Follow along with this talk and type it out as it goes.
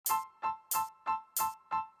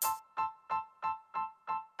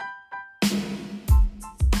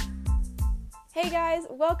Hey guys,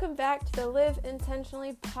 welcome back to the Live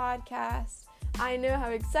Intentionally podcast. I know how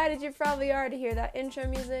excited you probably are to hear that intro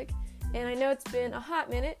music, and I know it's been a hot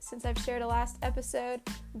minute since I've shared a last episode,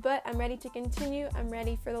 but I'm ready to continue. I'm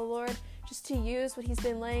ready for the Lord just to use what He's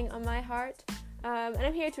been laying on my heart. And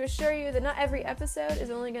I'm here to assure you that not every episode is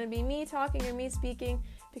only going to be me talking or me speaking,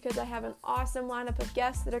 because I have an awesome lineup of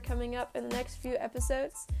guests that are coming up in the next few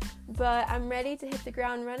episodes. But I'm ready to hit the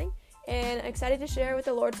ground running and excited to share what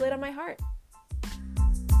the Lord's laid on my heart.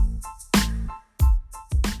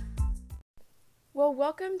 Well,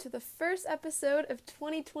 welcome to the first episode of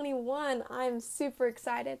 2021. I'm super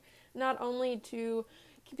excited not only to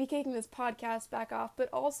be kicking this podcast back off, but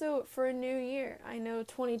also for a new year. I know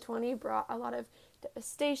 2020 brought a lot of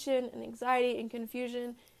devastation and anxiety and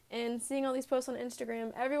confusion, and seeing all these posts on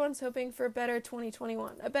Instagram, everyone's hoping for a better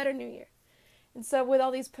 2021, a better new year. And so with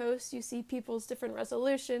all these posts, you see people's different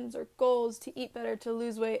resolutions or goals to eat better, to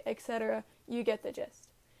lose weight, etc. You get the gist.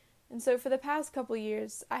 And so for the past couple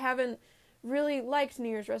years, I haven't really liked New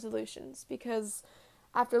Year's resolutions, because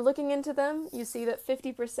after looking into them, you see that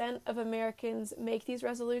 50% of Americans make these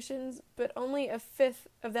resolutions, but only a fifth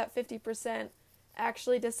of that 50%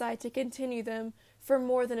 actually decide to continue them for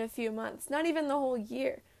more than a few months, not even the whole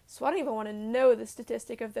year. So I don't even want to know the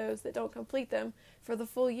statistic of those that don't complete them for the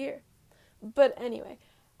full year. But anyway,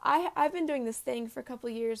 I've been doing this thing for a couple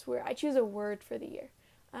of years where I choose a word for the year.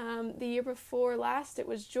 The year before last, it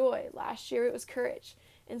was joy. Last year, it was courage.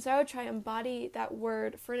 And so I would try and embody that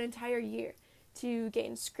word for an entire year, to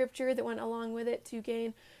gain scripture that went along with it, to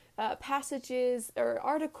gain passages or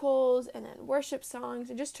articles, and then worship songs,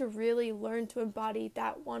 and just to really learn to embody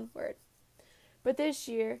that one word. But this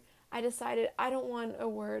year, I decided I don't want a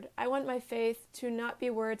word. I want my faith to not be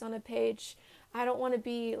words on a page. I don't want to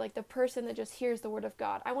be like the person that just hears the word of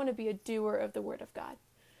God. I want to be a doer of the word of God.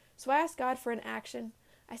 So I asked God for an action.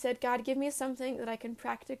 I said, God, give me something that I can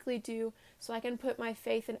practically do so I can put my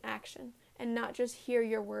faith in action and not just hear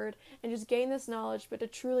your word and just gain this knowledge, but to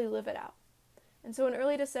truly live it out. And so in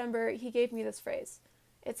early December, He gave me this phrase.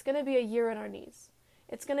 It's going to be a year on our knees.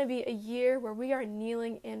 It's going to be a year where we are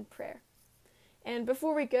kneeling in prayer. And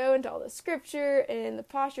before we go into all the scripture and the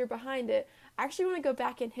posture behind it, I actually want to go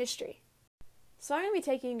back in history. So I'm going to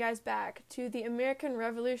be taking you guys back to the American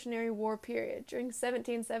Revolutionary War period during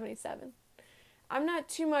 1777. I'm not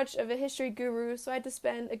too much of a history guru, so I had to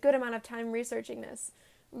spend a good amount of time researching this.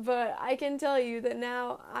 But I can tell you that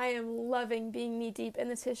now I am loving being knee-deep in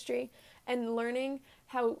this history and learning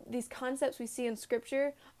how these concepts we see in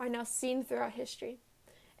Scripture are now seen throughout history.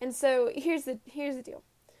 And so here's the deal.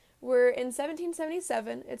 We're in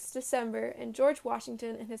 1777, it's December, and George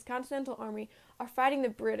Washington and his Continental Army are fighting the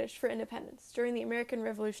British for independence during the American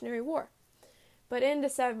Revolutionary War. But in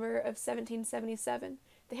December of 1777,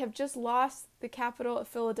 they have just lost the capital of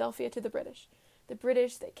Philadelphia to the British. The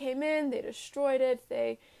British, they came in, they destroyed it,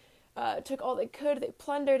 they took all they could, they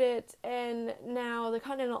plundered it, and now the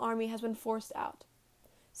Continental Army has been forced out.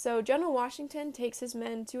 So General Washington takes his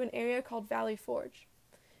men to an area called Valley Forge.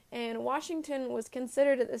 And Washington was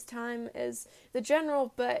considered at this time as the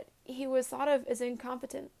general, but he was thought of as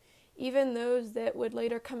incompetent. Even those that would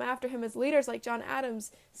later come after him as leaders, like John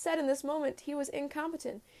Adams, said in this moment he was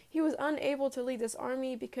incompetent. He was unable to lead this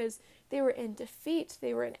army because they were in defeat,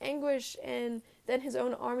 they were in anguish, and then his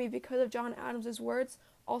own army, because of John Adams' words,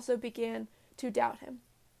 also began to doubt him.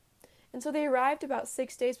 And so they arrived about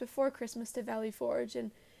 6 days before Christmas to Valley Forge,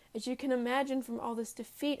 and as you can imagine from all this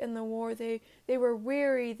defeat in the war, they were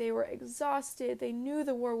weary, they were exhausted, they knew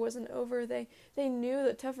the war wasn't over, they knew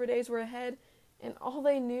that tougher days were ahead, and all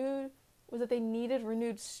they knew was that they needed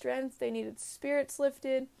renewed strength, they needed spirits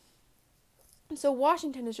lifted. And so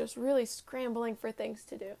Washington is just really scrambling for things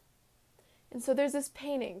to do. And so there's this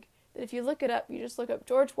painting that if you look it up, you just look up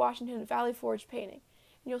George Washington Valley Forge painting,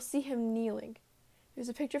 and you'll see him kneeling. There's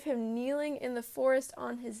a picture of him kneeling in the forest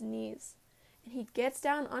on his knees. And he gets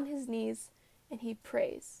down on his knees and he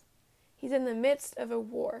prays. He's in the midst of a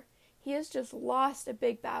war. He has just lost a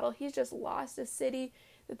big battle. He's just lost a city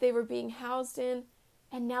that they were being housed in,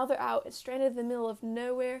 and now they're out, stranded in the middle of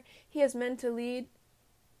nowhere. He has men to lead,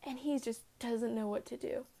 and he just doesn't know what to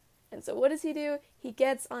do. And so what does he do? He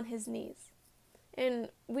gets on his knees. And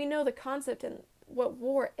we know the concept and what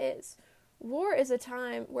war is. War is a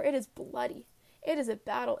time where it is bloody. It is a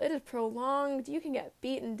battle. It is prolonged. You can get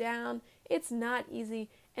beaten down. It's not easy,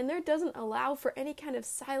 and there doesn't allow for any kind of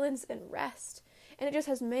silence and rest. And it just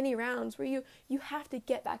has many rounds where you have to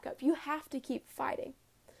get back up. You have to keep fighting.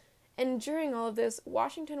 And during all of this,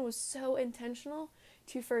 Washington was so intentional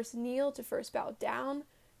to first kneel, to first bow down,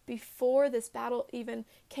 before this battle even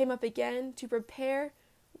came up again, to prepare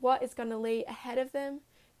what is going to lay ahead of them,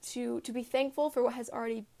 to be thankful for what has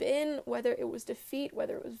already been, whether it was defeat,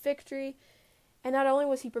 whether it was victory. And not only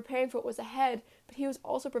was he preparing for what was ahead, but he was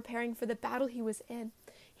also preparing for the battle he was in.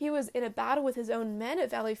 He was in a battle with his own men at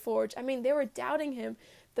Valley Forge. I mean, they were doubting him.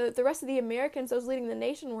 The rest of the Americans, those leading the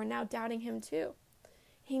nation, were now doubting him too.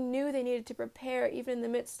 He knew they needed to prepare even in the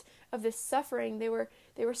midst of this suffering. They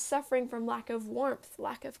were suffering from lack of warmth,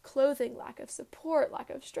 lack of clothing, lack of support, lack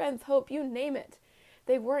of strength, hope, you name it.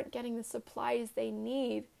 They weren't getting the supplies they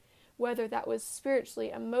need, whether that was spiritually,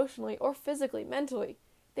 emotionally, or physically, mentally.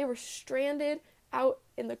 They were stranded out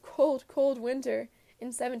in the cold, cold winter in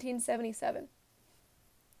 1777.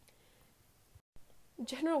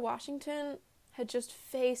 General Washington had just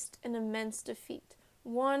faced an immense defeat,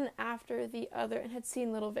 one after the other, and had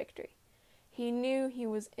seen little victory. He knew he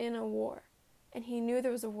was in a war, and he knew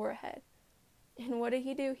there was a war ahead. And what did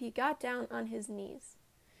he do? He got down on his knees.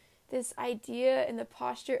 This idea and the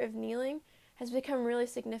posture of kneeling has become really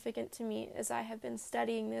significant to me as I have been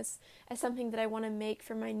studying this as something that I want to make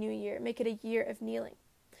for my new year, make it a year of kneeling.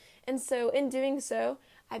 And so in doing so,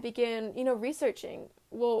 I began, researching,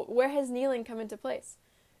 well, where has kneeling come into place?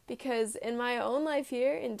 Because in my own life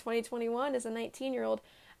here in 2021 as a 19-year-old,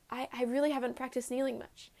 I really haven't practiced kneeling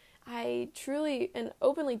much. I truly and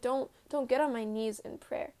openly don't get on my knees in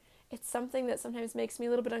prayer. It's something that sometimes makes me a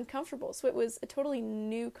little bit uncomfortable, so it was a totally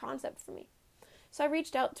new concept for me. So I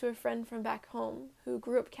reached out to a friend from back home who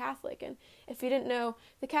grew up Catholic, and if you didn't know,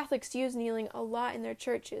 the Catholics use kneeling a lot in their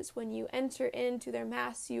churches. When you enter into their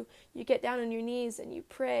Mass, you get down on your knees and you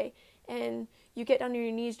pray, and you get down on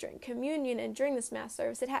your knees during communion and during this Mass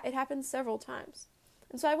service. It happens several times.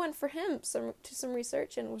 And so I went for him to some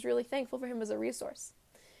research and was really thankful for him as a resource.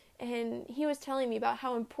 And he was telling me about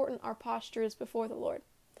how important our posture is before the Lord.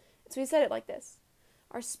 So he said it like this: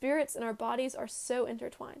 our spirits and our bodies are so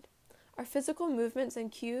intertwined. Our physical movements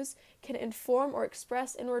and cues can inform or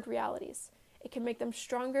express inward realities. It can make them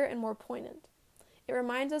stronger and more poignant. It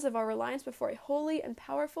reminds us of our reliance before a holy and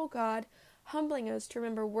powerful God, humbling us to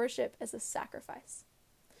remember worship as a sacrifice.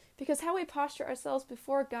 Because how we posture ourselves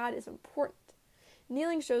before God is important.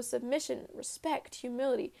 Kneeling shows submission, respect,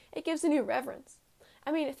 humility. It gives a new reverence.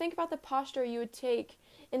 I mean, think about the posture you would take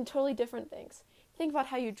in totally different things. Think about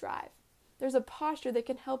how you drive. There's a posture that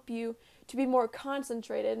can help you to be more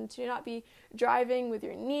concentrated and to not be driving with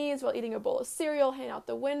your knees while eating a bowl of cereal, hanging out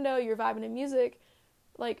the window, you're vibing to music.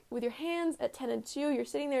 Like with your hands at 10 and 2, you're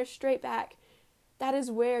sitting there straight back. That is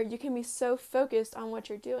where you can be so focused on what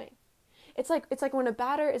you're doing. It's like when a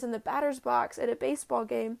batter is in the batter's box at a baseball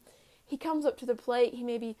game, he comes up to the plate, he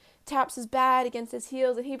maybe taps his bat against his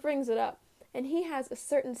heels and he brings it up. And he has a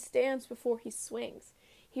certain stance before he swings.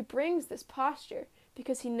 He brings this posture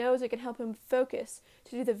because he knows it can help him focus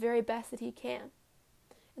to do the very best that he can.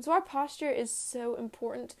 And so our posture is so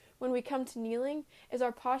important when we come to kneeling, as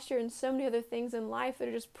our posture and so many other things in life that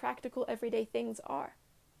are just practical everyday things are.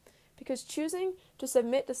 Because choosing to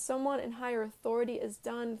submit to someone in higher authority is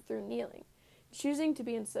done through kneeling. Choosing to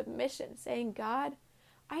be in submission, saying, God,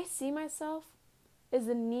 I see myself as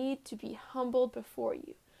the need to be humbled before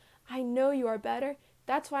you. I know you are better.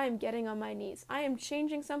 That's why I'm getting on my knees. I am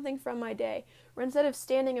changing something from my day, where instead of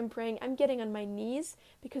standing and praying, I'm getting on my knees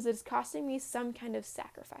because it is costing me some kind of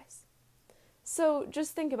sacrifice. So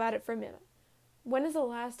just think about it for a minute. When is the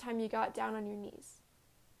last time you got down on your knees?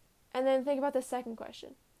 And then think about the second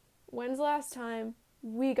question. When's the last time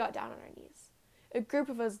we got down on our knees? A group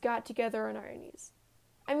of us got together on our knees.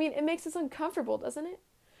 I mean, it makes us uncomfortable, doesn't it?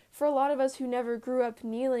 For a lot of us who never grew up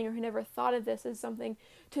kneeling or who never thought of this as something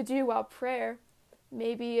to do while prayer,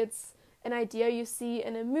 maybe it's an idea you see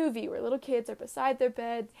in a movie where little kids are beside their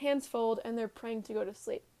bed, hands folded, and they're praying to go to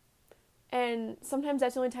sleep. And sometimes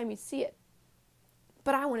that's the only time you see it.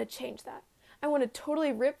 But I want to change that. I want to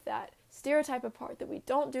totally rip that stereotype apart, that we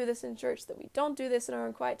don't do this in church, that we don't do this in our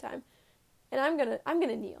own quiet time. And I'm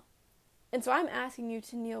gonna kneel. And so I'm asking you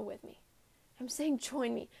to kneel with me. I'm saying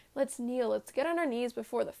join me. Let's kneel. Let's get on our knees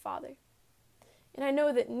before the Father. And I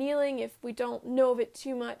know that kneeling, if we don't know of it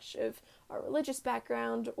too much of our religious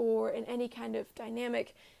background or in any kind of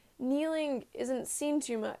dynamic, kneeling isn't seen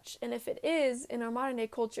too much. And if it is, in our modern day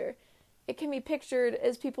culture, it can be pictured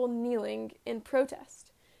as people kneeling in protest.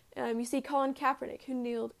 You see Colin Kaepernick, who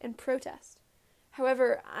kneeled in protest.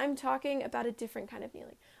 However, I'm talking about a different kind of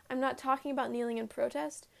kneeling. I'm not talking about kneeling in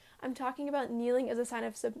protest. I'm talking about kneeling as a sign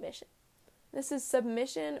of submission. This is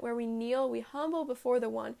submission where we kneel, we humble before the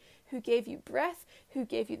one who gave you breath, who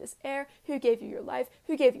gave you this air, who gave you your life,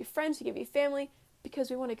 who gave you friends, who gave you family, because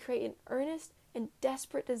we want to create an earnest and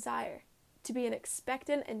desperate desire to be an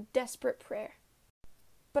expectant and desperate prayer.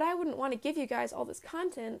 But I wouldn't want to give you guys all this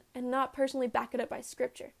content and not personally back it up by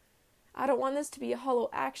scripture. I don't want this to be a hollow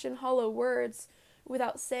action, hollow words,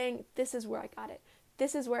 without saying, this is where I got it.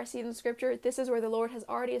 This is where I see it in Scripture. This is where the Lord has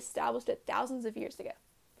already established it thousands of years ago.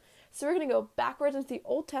 So we're going to go backwards into the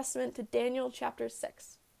Old Testament to Daniel chapter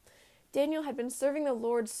 6. Daniel had been serving the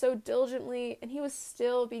Lord so diligently, and he was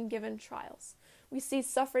still being given trials. We see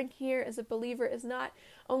suffering here as a believer is not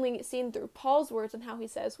only seen through Paul's words and how he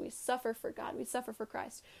says we suffer for God, we suffer for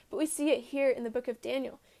Christ, but we see it here in the book of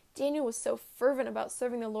Daniel. Daniel was so fervent about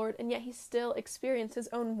serving the Lord, and yet he still experienced his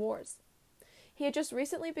own wars. He had just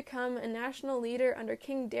recently become a national leader under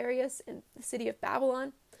King Darius in the city of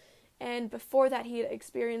Babylon, and before that he had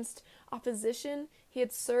experienced opposition. He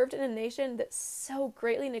had served in a nation that so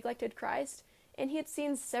greatly neglected Christ, and he had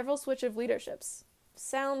seen several switch of leaderships.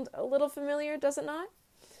 Sound a little familiar, does it not?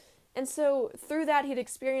 And so through that he'd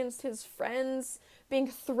experienced his friends being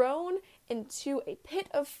thrown into a pit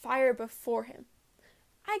of fire before him.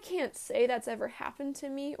 I can't say that's ever happened to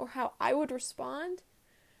me or how I would respond,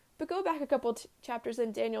 but go back a couple chapters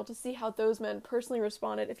in Daniel to see how those men personally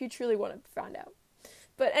responded if you truly want to find out.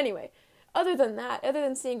 But anyway, other than that, other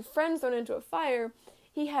than seeing friends thrown into a fire,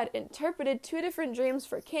 he had interpreted 2 different dreams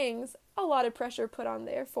for kings, a lot of pressure put on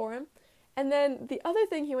there for him. And then the other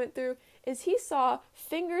thing he went through is he saw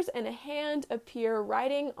fingers and a hand appear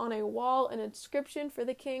writing on a wall an inscription for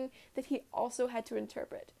the king that he also had to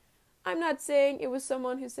interpret. I'm not saying it was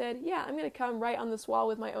someone who said, yeah, I'm going to come write on this wall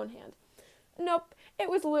with my own hand. Nope, it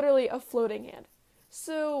was literally a floating hand.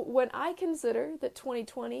 So when I consider that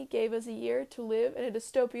 2020 gave us a year to live in a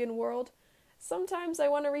dystopian world, sometimes I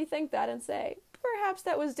want to rethink that and say, perhaps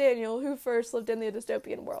that was Daniel who first lived in the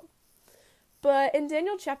dystopian world. But in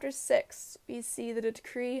Daniel chapter 6, we see that a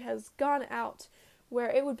decree has gone out where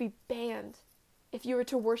it would be banned if you were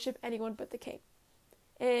to worship anyone but the king.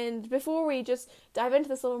 And before we just dive into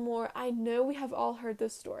this a little more, I know we have all heard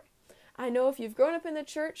this story. I know if you've grown up in the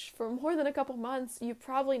church for more than a couple months, you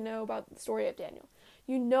probably know about the story of Daniel.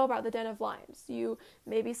 You know about the den of lions. You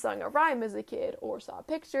maybe sung a rhyme as a kid or saw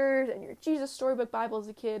pictures in your Jesus Storybook Bible as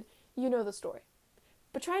a kid. You know the story.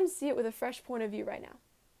 But try and see it with a fresh point of view right now.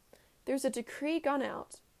 There's a decree gone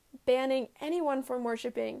out banning anyone from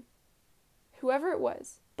worshiping whoever it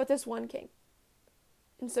was, but this one king.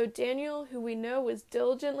 And so Daniel, who we know was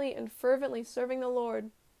diligently and fervently serving the Lord,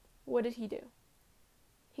 what did he do?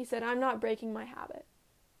 He said, I'm not breaking my habit.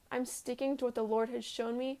 I'm sticking to what the Lord has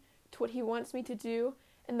shown me, to what he wants me to do,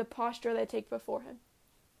 and the posture that I take before him.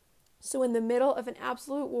 So in the middle of an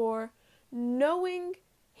absolute war, knowing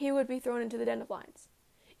he would be thrown into the den of lions.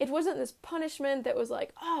 It wasn't this punishment that was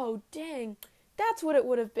like, oh, dang, that's what it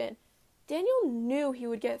would have been. Daniel knew he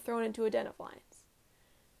would get thrown into a den of lions.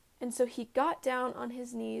 And so he got down on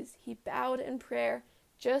his knees, he bowed in prayer,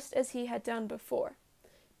 just as he had done before.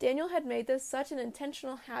 Daniel had made this such an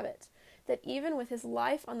intentional habit that even with his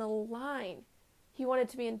life on the line, he wanted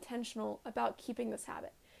to be intentional about keeping this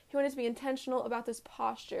habit. He wanted to be intentional about this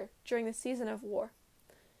posture during the season of war.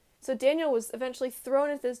 So Daniel was eventually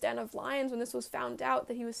thrown into this den of lions when this was found out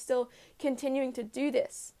that he was still continuing to do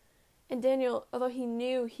this. And Daniel, although he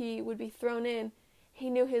knew he would be thrown in,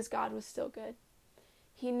 he knew his God was still good.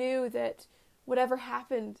 He knew that whatever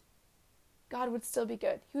happened, God would still be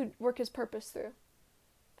good. He would work his purpose through.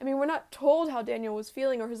 I mean, we're not told how Daniel was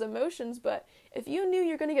feeling or his emotions, but if you knew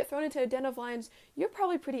you're going to get thrown into a den of lions, you're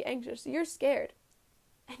probably pretty anxious. You're scared.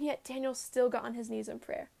 And yet Daniel still got on his knees in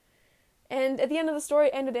prayer. And at the end of the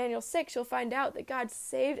story, end of Daniel 6, you'll find out that God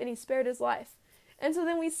saved and he spared his life. And so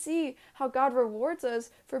then we see how God rewards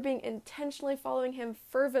us for being intentionally following him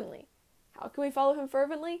fervently. How can we follow him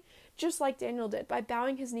fervently? Just like Daniel did, by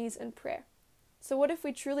bowing his knees in prayer. So what if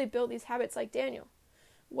we truly built these habits like Daniel?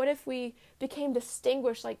 What if we became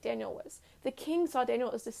distinguished like Daniel was? The king saw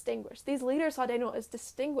Daniel as distinguished. These leaders saw Daniel as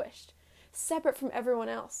distinguished, separate from everyone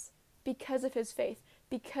else, because of his faith,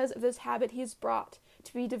 because of this habit he's brought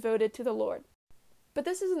to be devoted to the Lord. But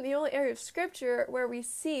this isn't the only area of Scripture where we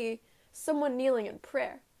see someone kneeling in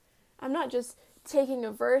prayer. I'm not just taking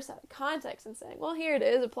a verse out of context and saying, well, here it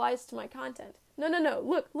is, applies to my content.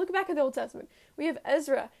 No. Look back at the Old Testament. We have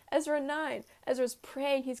Ezra 9. Ezra's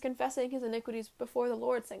praying, he's confessing his iniquities before the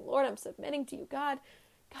Lord, saying, Lord, I'm submitting to you. God,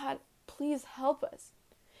 please help us.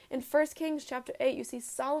 In 1 Kings chapter 8, you see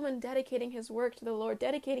Solomon dedicating his work to the Lord,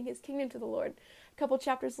 dedicating his kingdom to the Lord. A couple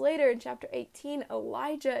chapters later, in chapter 18,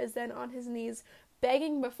 Elijah is then on his knees,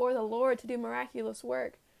 begging before the Lord to do miraculous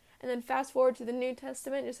work. And then fast forward to the New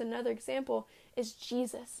Testament, just another example is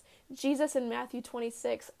Jesus. Jesus in Matthew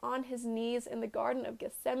 26, on his knees in the Garden of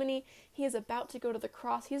Gethsemane. He is about to go to the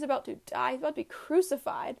cross. He's about to die. He's about to be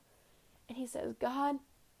crucified. And he says, God,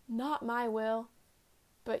 not my will,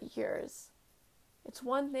 but yours. It's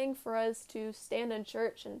one thing for us to stand in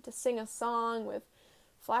church and to sing a song with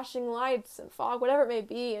flashing lights and fog, whatever it may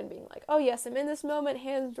be, and being like, oh yes, I'm in this moment,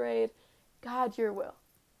 hands raised, God, your will.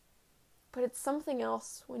 But it's something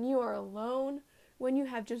else when you are alone, when you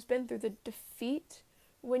have just been through the defeat,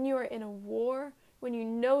 when you are in a war, when you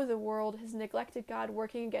know the world has neglected God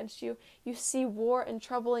working against you, you see war and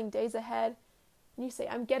troubling days ahead, and you say,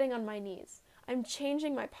 I'm getting on my knees. I'm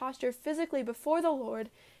changing my posture physically before the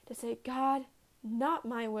Lord to say, God, not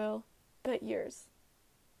my will, but yours.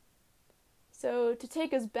 So to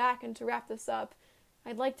take us back and to wrap this up,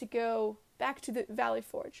 I'd like to go back to the Valley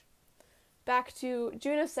Forge, back to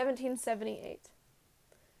June of 1778.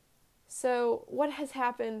 So what has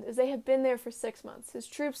happened is they had been there for 6 months. His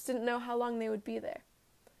troops didn't know how long they would be there.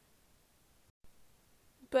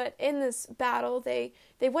 But in this battle, they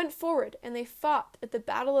went forward and they fought at the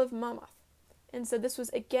Battle of Monmouth. And so this was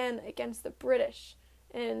again against the British.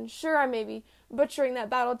 And sure, I may be butchering that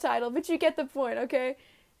battle title, but you get the point, okay?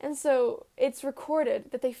 And so it's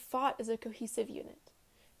recorded that they fought as a cohesive unit.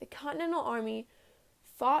 The Continental Army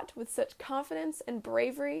fought with such confidence and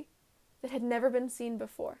bravery that had never been seen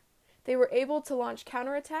before. They were able to launch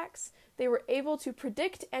counterattacks. They were able to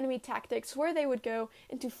predict enemy tactics, where they would go,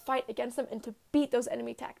 and to fight against them and to beat those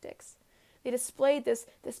enemy tactics. They displayed this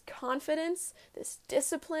confidence, this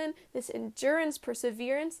discipline, this endurance,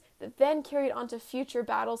 perseverance that then carried on to future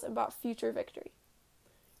battles and brought future victory.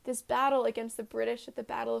 This battle against the British at the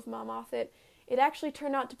Battle of Monmouth, it actually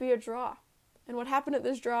turned out to be a draw. And what happened at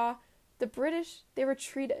this draw, the British, they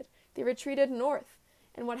retreated. They retreated north.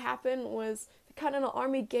 And what happened was the Continental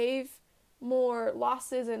Army gave more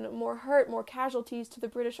losses and more hurt, more casualties to the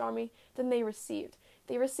British Army than they received.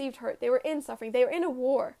 They received hurt. They were in suffering. They were in a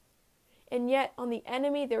war. And yet, on the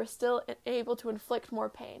enemy, they were still able to inflict more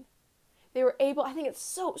pain. They were able, I think it's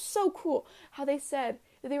so cool how they said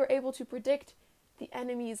that they were able to predict the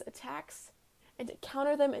enemy's attacks and to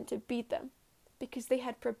counter them and to beat them, because they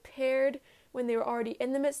had prepared when they were already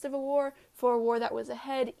in the midst of a war for a war that was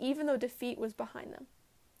ahead, even though defeat was behind them.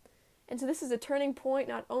 And so this is a turning point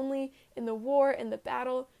not only in the war and the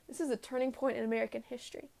battle, this is a turning point in American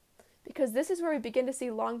history, because this is where we begin to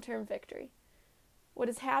see long-term victory. What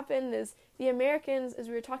has happened is the Americans, as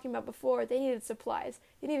we were talking about before, they needed supplies,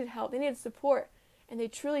 they needed help, they needed support, and they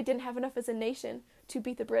truly didn't have enough as a nation to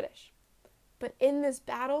beat the British. But in this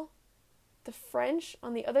battle, the French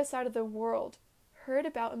on the other side of the world heard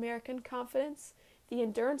about American confidence, the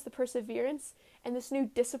endurance, the perseverance, and this new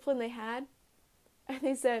discipline they had, and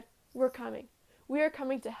they said, we're coming. We are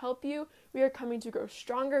coming to help you. We are coming to grow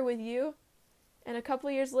stronger with you. And a couple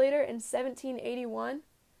of years later, in 1781,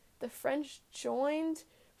 the French joined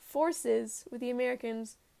forces with the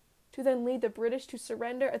Americans to then lead the British to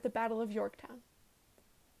surrender at the Battle of Yorktown.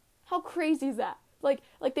 How crazy is that? Like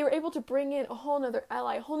they were able to bring in a whole nother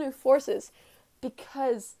ally, a whole new forces,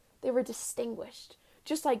 because they were distinguished,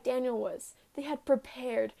 just like Daniel was. They had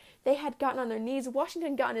prepared. They had gotten on their knees.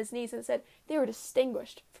 Washington got on his knees and said they were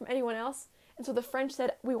distinguished from anyone else. And so the French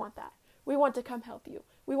said, we want that. We want to come help you.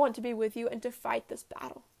 We want to be with you and to fight this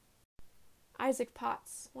battle. Isaac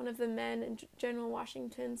Potts, one of the men in General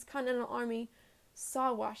Washington's Continental Army,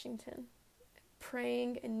 saw Washington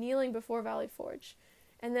praying and kneeling before Valley Forge,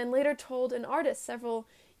 and then later told an artist several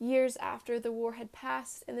years after the war had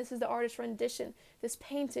passed, and this is the artist's rendition, this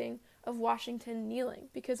painting of Washington kneeling,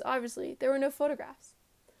 because obviously there were no photographs.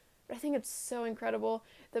 But I think it's so incredible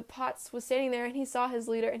that Potts was standing there and he saw his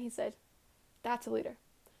leader and he said, that's a leader.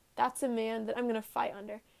 That's a man that I'm going to fight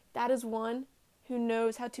under. That is one who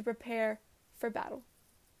knows how to prepare for battle.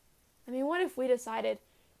 I mean, what if we decided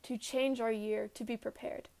to change our year to be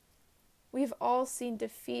prepared? We've all seen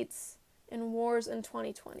defeats and wars in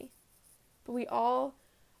 2020, but we all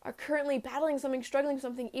are currently battling something, struggling with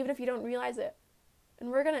something, even if you don't realize it.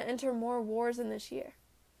 And we're going to enter more wars in this year.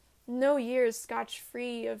 No year is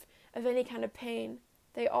scotch-free of any kind of pain.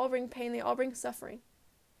 They all bring pain, they all bring suffering.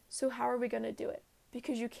 So how are we going to do it?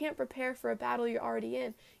 Because you can't prepare for a battle you're already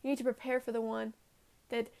in. You need to prepare for the one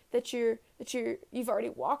that you've already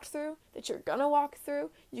walked through, that you're gonna walk through.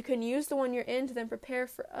 You can use the one you're in to then prepare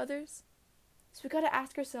for others. So we got to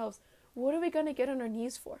ask ourselves, what are we gonna get on our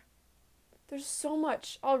knees for? There's so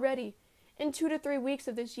much already in 2 to 3 weeks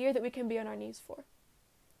of this year that we can be on our knees for.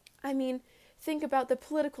 I mean, think about the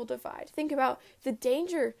political divide. Think about the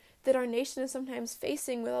danger that our nation is sometimes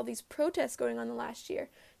facing with all these protests going on the last year.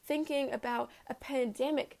 Thinking about a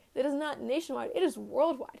pandemic that is not nationwide, it is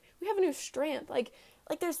worldwide. We have a new strand. Like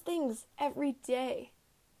there's things every day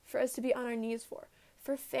for us to be on our knees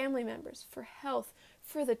for family members, for health,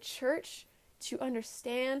 for the church to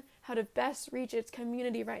understand how to best reach its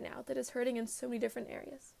community right now that is hurting in so many different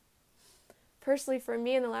areas. Personally, for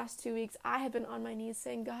me in the last 2 weeks, I have been on my knees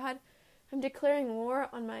saying, God, I'm declaring war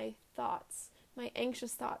on my thoughts, my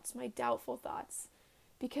anxious thoughts, my doubtful thoughts.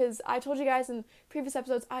 Because I told you guys in previous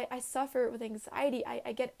episodes, I suffer with anxiety.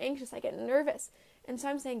 I get anxious. I get nervous. And so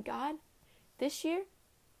I'm saying, God, this year,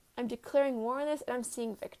 I'm declaring war on this and I'm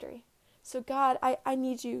seeing victory. So God, I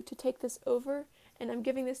need you to take this over, and I'm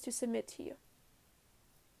giving this to submit to you.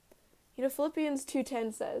 You know, Philippians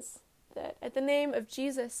 2:10 says that at the name of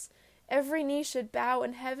Jesus, every knee should bow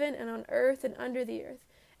in heaven and on earth and under the earth.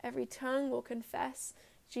 Every tongue will confess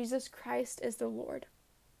Jesus Christ is the Lord.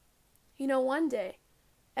 You know, one day,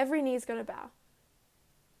 every knee is going to bow.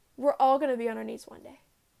 We're all going to be on our knees one day.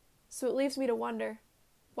 So it leaves me to wonder,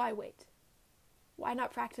 why wait? Why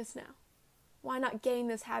not practice now? Why not gain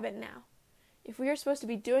this habit now? If we are supposed to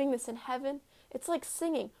be doing this in heaven, it's like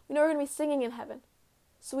singing. We know we're going to be singing in heaven.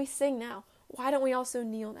 So we sing now. Why don't we also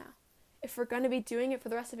kneel now? If we're going to be doing it for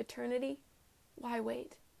the rest of eternity, why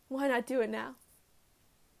wait? Why not do it now?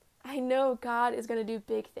 I know God is going to do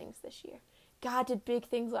big things this year. God did big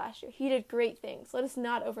things last year. He did great things. Let us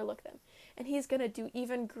not overlook them. And He's going to do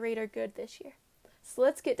even greater good this year. So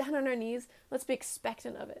let's get down on our knees. Let's be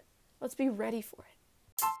expectant of it. Let's be ready for it.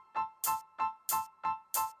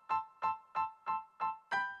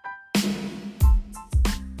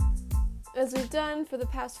 As we've done for the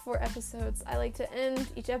past 4 episodes, I like to end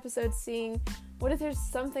each episode seeing, what if there's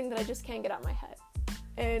something that I just can't get out of my head?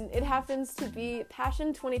 And it happens to be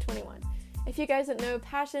Passion 2021. If you guys don't know,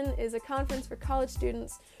 Passion is a conference for college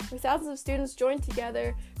students where thousands of students join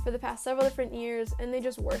together for the past several different years and they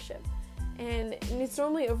just worship. And it's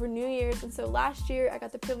normally over New Year's, and so last year I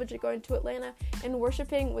got the privilege of going to Atlanta and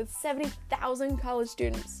worshiping with 70,000 college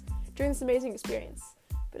students during this amazing experience.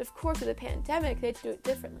 But of course with the pandemic, they had to do it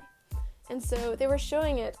differently. And so they were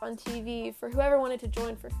showing it on TV for whoever wanted to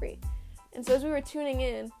join for free. And so as we were tuning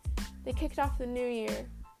in, they kicked off the new year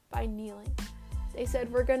by kneeling. They said,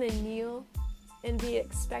 we're going to kneel and be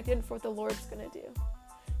expectant for what the Lord's going to do.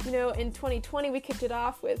 You know, in 2020, we kicked it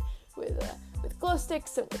off with glow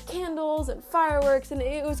sticks and with candles and fireworks, and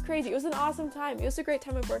it was crazy. It was an awesome time. It was a great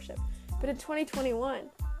time of worship. But in 2021,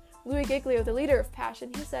 Louis Giglio, the leader of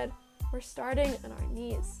Passion, he said, we're starting on our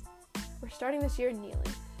knees. We're starting this year kneeling.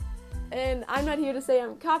 And I'm not here to say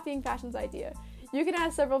I'm copying Passion's idea. You can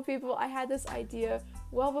ask several people. I had this idea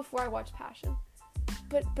well before I watched Passion.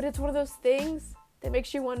 But it's one of those things that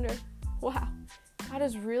makes you wonder, wow, God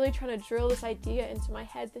is really trying to drill this idea into my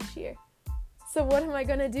head this year. So what am I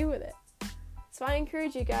going to do with it? So I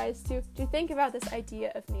encourage you guys to think about this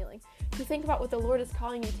idea of kneeling, to think about what the Lord is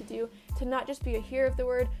calling you to do, to not just be a hearer of the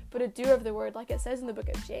word, but a doer of the word, like it says in the book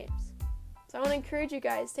of James. So I want to encourage you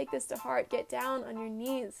guys, take this to heart, get down on your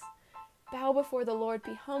knees, bow before the Lord,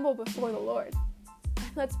 be humble before the Lord,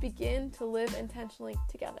 and let's begin to live intentionally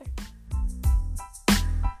together.